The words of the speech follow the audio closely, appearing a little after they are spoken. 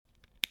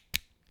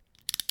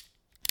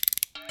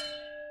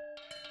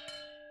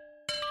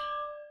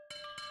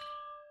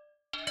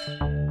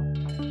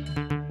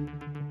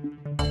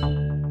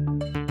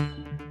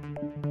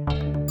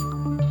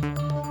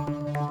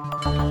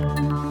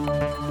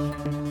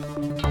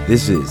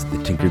This is the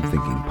Tinkered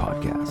Thinking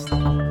Podcast.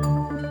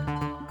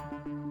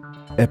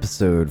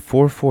 Episode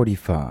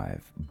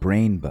 445,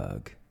 Brain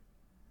Bug.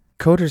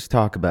 Coders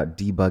talk about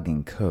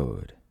debugging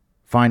code,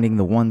 finding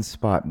the one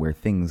spot where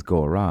things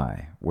go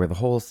awry, where the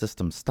whole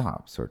system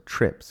stops or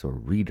trips or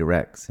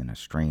redirects in a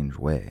strange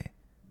way.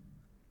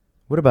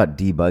 What about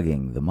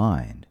debugging the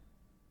mind?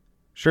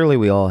 Surely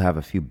we all have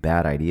a few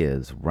bad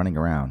ideas running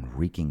around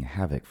wreaking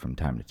havoc from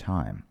time to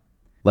time.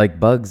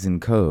 Like bugs in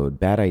code,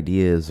 bad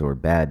ideas or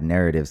bad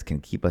narratives can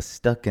keep us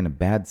stuck in a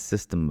bad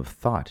system of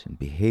thought and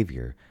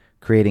behavior,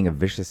 creating a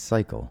vicious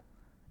cycle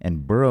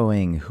and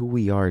burrowing who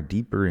we are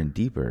deeper and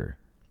deeper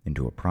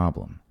into a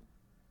problem.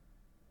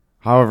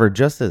 However,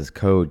 just as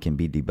code can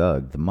be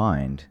debugged, the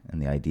mind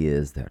and the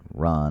ideas that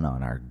run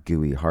on our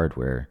GUI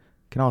hardware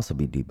can also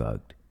be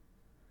debugged.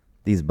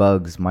 These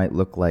bugs might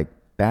look like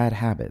bad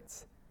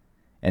habits,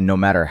 and no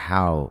matter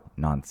how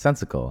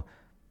nonsensical,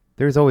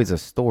 there's always a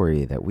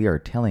story that we are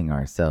telling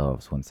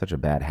ourselves when such a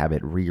bad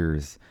habit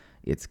rears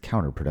its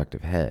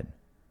counterproductive head.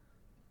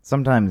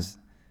 Sometimes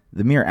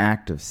the mere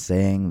act of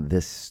saying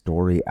this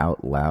story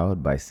out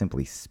loud by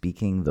simply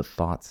speaking the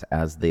thoughts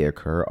as they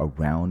occur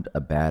around a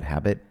bad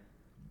habit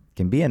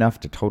can be enough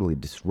to totally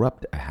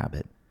disrupt a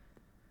habit.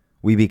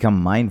 We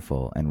become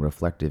mindful and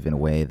reflective in a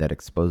way that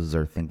exposes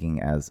our thinking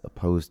as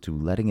opposed to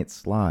letting it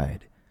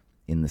slide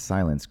in the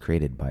silence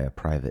created by a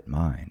private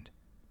mind.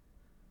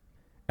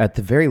 At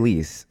the very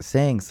least,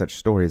 saying such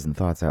stories and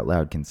thoughts out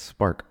loud can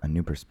spark a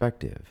new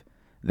perspective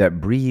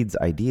that breeds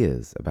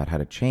ideas about how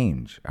to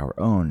change our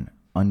own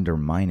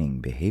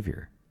undermining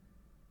behavior.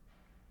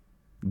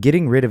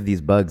 Getting rid of these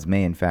bugs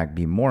may in fact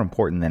be more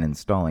important than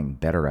installing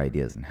better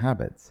ideas and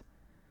habits.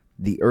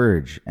 The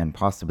urge and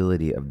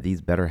possibility of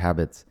these better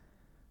habits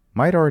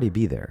might already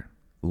be there,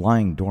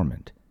 lying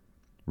dormant,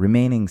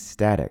 remaining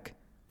static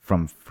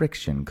from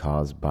friction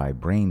caused by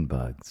brain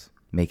bugs,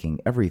 making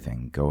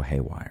everything go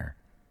haywire.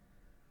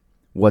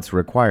 What's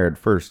required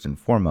first and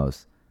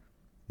foremost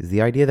is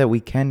the idea that we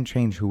can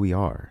change who we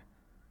are.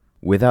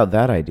 Without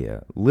that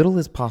idea, little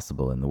is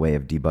possible in the way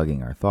of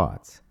debugging our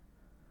thoughts.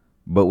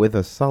 But with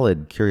a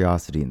solid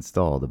curiosity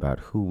installed about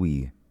who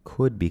we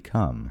could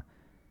become,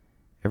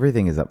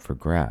 everything is up for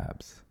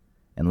grabs.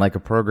 And like a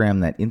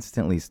program that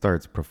instantly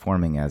starts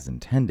performing as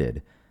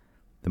intended,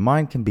 the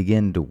mind can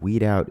begin to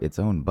weed out its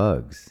own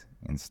bugs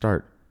and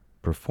start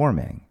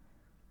performing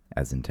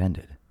as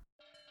intended.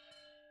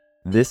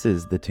 This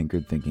is the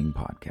Tinkered Thinking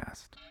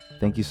Podcast.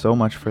 Thank you so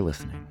much for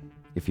listening.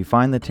 If you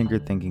find the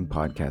Tinkered Thinking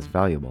Podcast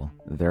valuable,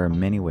 there are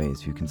many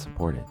ways you can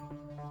support it.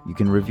 You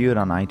can review it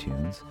on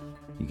iTunes,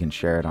 you can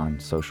share it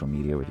on social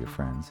media with your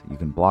friends, you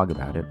can blog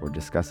about it or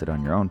discuss it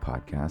on your own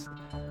podcast,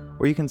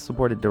 or you can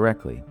support it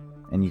directly,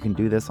 and you can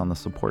do this on the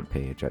support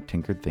page at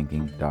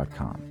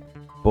tinkeredthinking.com.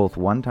 Both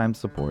one-time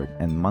support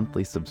and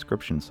monthly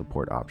subscription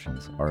support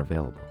options are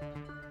available.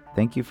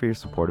 Thank you for your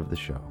support of the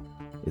show.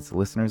 It's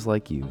listeners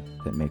like you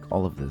that make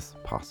all of this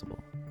possible.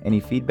 Any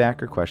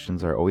feedback or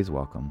questions are always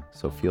welcome,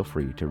 so feel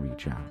free to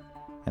reach out.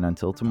 And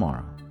until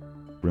tomorrow,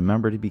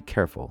 remember to be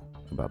careful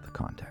about the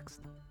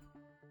context.